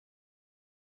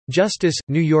Justice,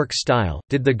 New York Style,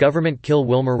 Did the Government Kill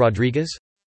Wilmer Rodriguez?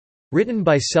 Written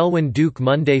by Selwyn Duke.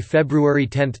 Monday, February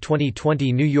 10,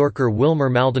 2020. New Yorker. Wilmer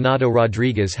Maldonado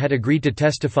Rodriguez had agreed to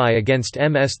testify against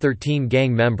MS-13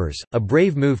 gang members, a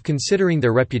brave move considering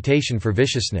their reputation for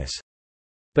viciousness.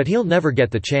 But he'll never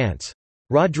get the chance.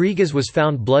 Rodriguez was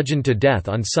found bludgeoned to death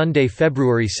on Sunday,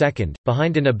 February 2,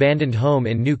 behind an abandoned home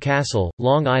in New Castle,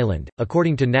 Long Island,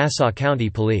 according to Nassau County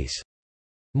Police.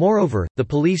 Moreover, the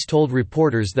police told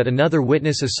reporters that another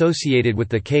witness associated with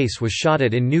the case was shot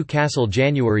at in New Castle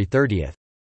January 30.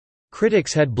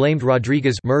 Critics had blamed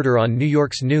Rodriguez's murder on New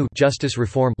York's new justice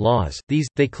reform laws. These,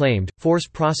 they claimed, force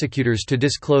prosecutors to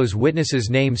disclose witnesses'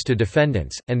 names to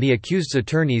defendants, and the accused's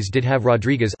attorneys did have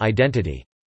Rodriguez's identity.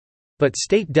 But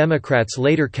state Democrats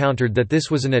later countered that this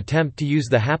was an attempt to use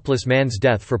the hapless man's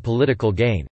death for political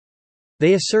gain.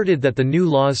 They asserted that the new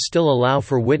laws still allow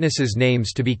for witnesses'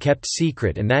 names to be kept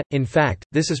secret and that, in fact,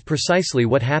 this is precisely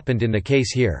what happened in the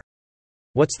case here.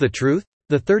 What's the truth?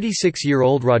 The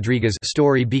 36-year-old Rodriguez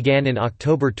story began in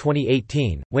October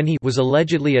 2018, when he was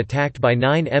allegedly attacked by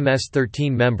 9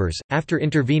 MS-13 members, after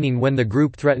intervening when the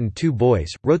group threatened 2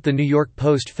 boys, wrote the New York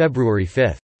Post February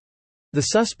 5. The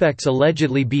suspects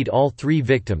allegedly beat all 3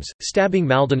 victims, stabbing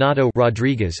Maldonado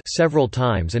Rodriguez several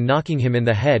times and knocking him in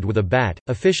the head with a bat,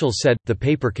 officials said. The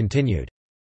paper continued.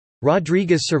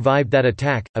 Rodriguez survived that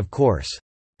attack, of course.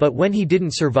 But when he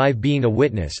didn't survive being a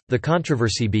witness, the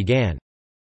controversy began.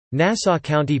 Nassau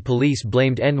County Police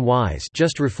blamed NY's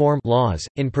just reform laws,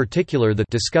 in particular the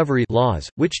discovery laws,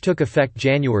 which took effect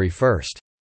January 1.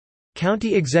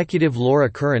 County Executive Laura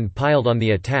Curran piled on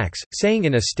the attacks, saying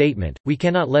in a statement, "We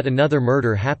cannot let another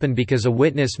murder happen because a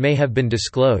witness may have been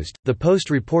disclosed," the Post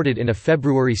reported in a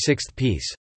February 6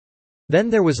 piece. Then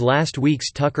there was last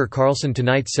week's Tucker Carlson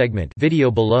Tonight segment,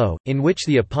 video below, in which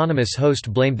the eponymous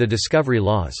host blamed the discovery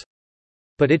laws.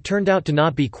 But it turned out to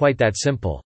not be quite that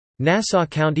simple. Nassau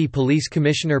County Police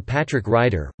Commissioner Patrick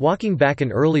Ryder, walking back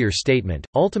an earlier statement,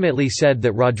 ultimately said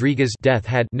that Rodriguez's death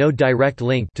had no direct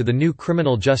link to the new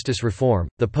criminal justice reform,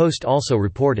 the Post also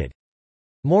reported.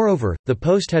 Moreover, the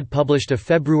Post had published a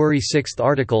February 6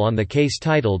 article on the case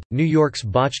titled, "New York's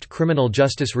Botched Criminal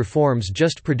Justice Reforms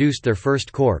Just Produced Their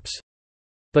First Corpse."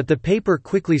 But the paper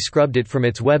quickly scrubbed it from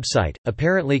its website,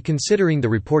 apparently considering the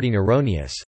reporting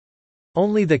erroneous.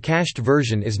 Only the cached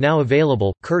version is now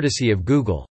available, courtesy of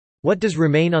Google. What does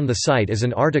remain on the site is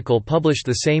an article published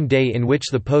the same day in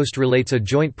which the Post relates a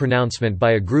joint pronouncement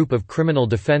by a group of criminal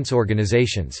defense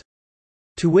organizations.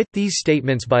 To wit, these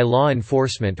statements by law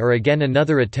enforcement are again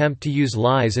another attempt to use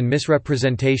lies and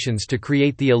misrepresentations to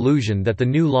create the illusion that the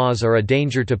new laws are a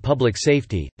danger to public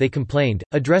safety, they complained,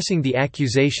 addressing the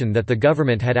accusation that the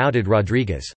government had outed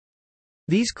Rodriguez.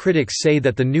 These critics say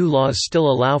that the new laws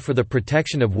still allow for the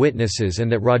protection of witnesses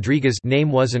and that Rodriguez's name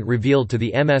wasn't revealed to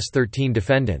the MS-13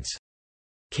 defendants.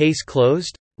 Case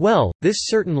closed? Well, this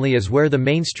certainly is where the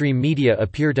mainstream media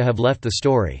appear to have left the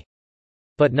story.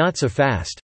 But not so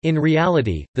fast. In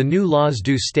reality, the new laws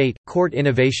do state,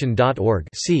 courtinnovation.org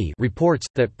reports,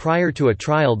 that prior to a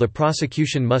trial the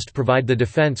prosecution must provide the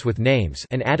defense with names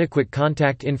and adequate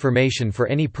contact information for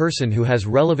any person who has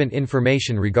relevant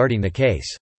information regarding the case.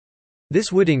 This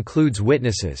would include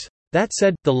witnesses. That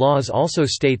said, the laws also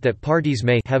state that parties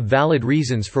may have valid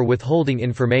reasons for withholding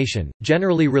information,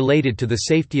 generally related to the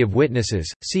safety of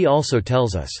witnesses, see also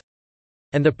tells us.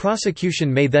 And the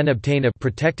prosecution may then obtain a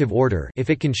protective order if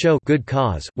it can show good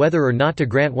cause. Whether or not to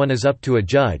grant one is up to a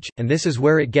judge, and this is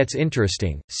where it gets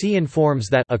interesting. See informs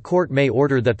that a court may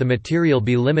order that the material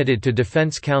be limited to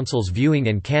defense counsel's viewing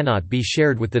and cannot be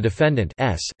shared with the defendant,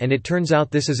 and it turns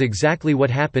out this is exactly what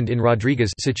happened in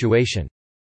Rodriguez's situation.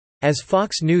 As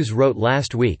Fox News wrote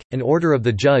last week, an order of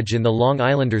the judge in the Long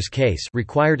Islanders case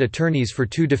required attorneys for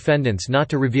 2 defendants not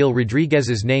to reveal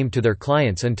Rodriguez's name to their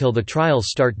clients until the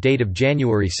trial's start date of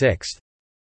January 6.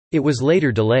 It was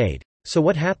later delayed. So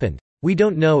what happened? We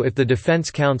don't know if the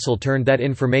defense counsel turned that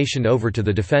information over to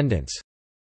the defendants.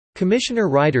 Commissioner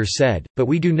Ryder said, but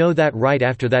we do know that right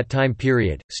after that time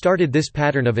period, started this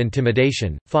pattern of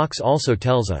intimidation, Fox also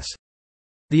tells us.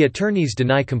 The attorneys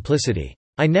deny complicity.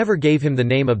 I never gave him the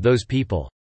name of those people.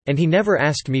 And he never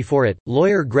asked me for it,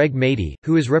 lawyer Greg Mady,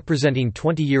 who is representing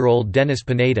 20-year-old Dennis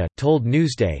Pineda, told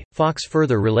Newsday. Fox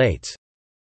further relates.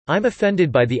 I'm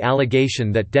offended by the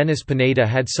allegation that Dennis Pineda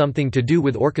had something to do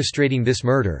with orchestrating this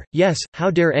murder. Yes,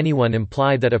 how dare anyone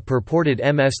imply that a purported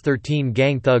MS-13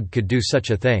 gang thug could do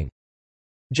such a thing?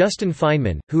 Justin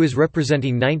Feynman, who is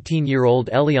representing 19-year-old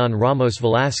Elian Ramos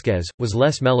Velasquez, was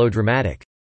less melodramatic.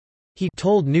 He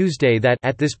told Newsday that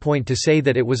at this point to say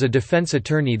that it was a defense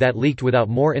attorney that leaked without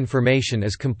more information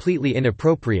is completely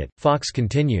inappropriate. Fox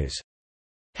continues.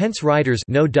 Hence Ryder's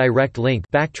no direct link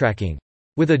backtracking.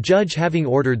 With a judge having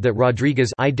ordered that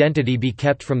Rodriguez's identity be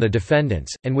kept from the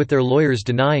defendants, and with their lawyers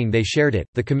denying they shared it,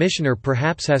 the commissioner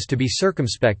perhaps has to be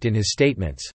circumspect in his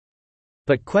statements.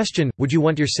 But question, would you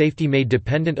want your safety made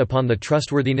dependent upon the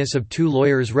trustworthiness of two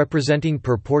lawyers representing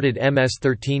purported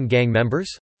MS-13 gang members?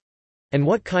 And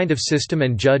what kind of system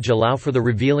and judge allow for the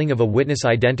revealing of a witness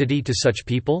identity to such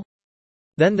people?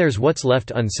 Then there's what's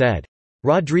left unsaid.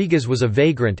 Rodriguez was a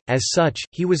vagrant, as such,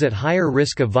 he was at higher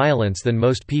risk of violence than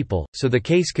most people, so the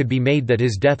case could be made that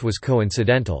his death was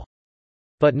coincidental.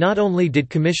 But not only did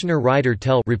Commissioner Ryder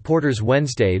tell reporters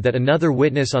Wednesday that another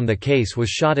witness on the case was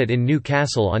shot at in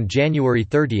Newcastle on January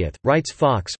 30, writes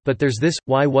Fox, but there's this: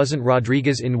 why wasn't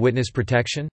Rodriguez in witness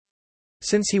protection?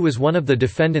 Since he was one of the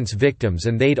defendant's victims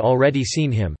and they'd already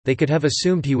seen him, they could have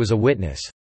assumed he was a witness.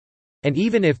 And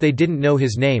even if they didn't know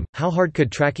his name, how hard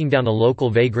could tracking down a local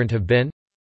vagrant have been?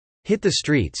 Hit the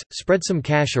streets, spread some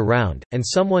cash around, and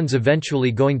someone's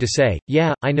eventually going to say,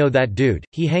 yeah, I know that dude,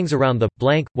 he hangs around the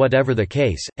blank. Whatever the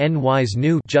case, NY's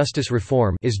new justice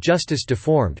reform is justice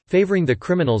deformed, favoring the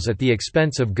criminals at the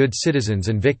expense of good citizens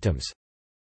and victims.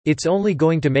 It's only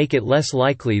going to make it less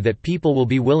likely that people will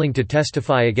be willing to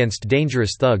testify against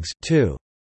dangerous thugs, too.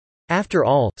 After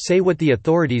all, say what the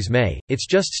authorities may, it's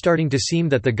just starting to seem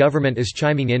that the government is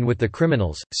chiming in with the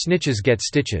criminals. Snitches get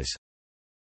stitches.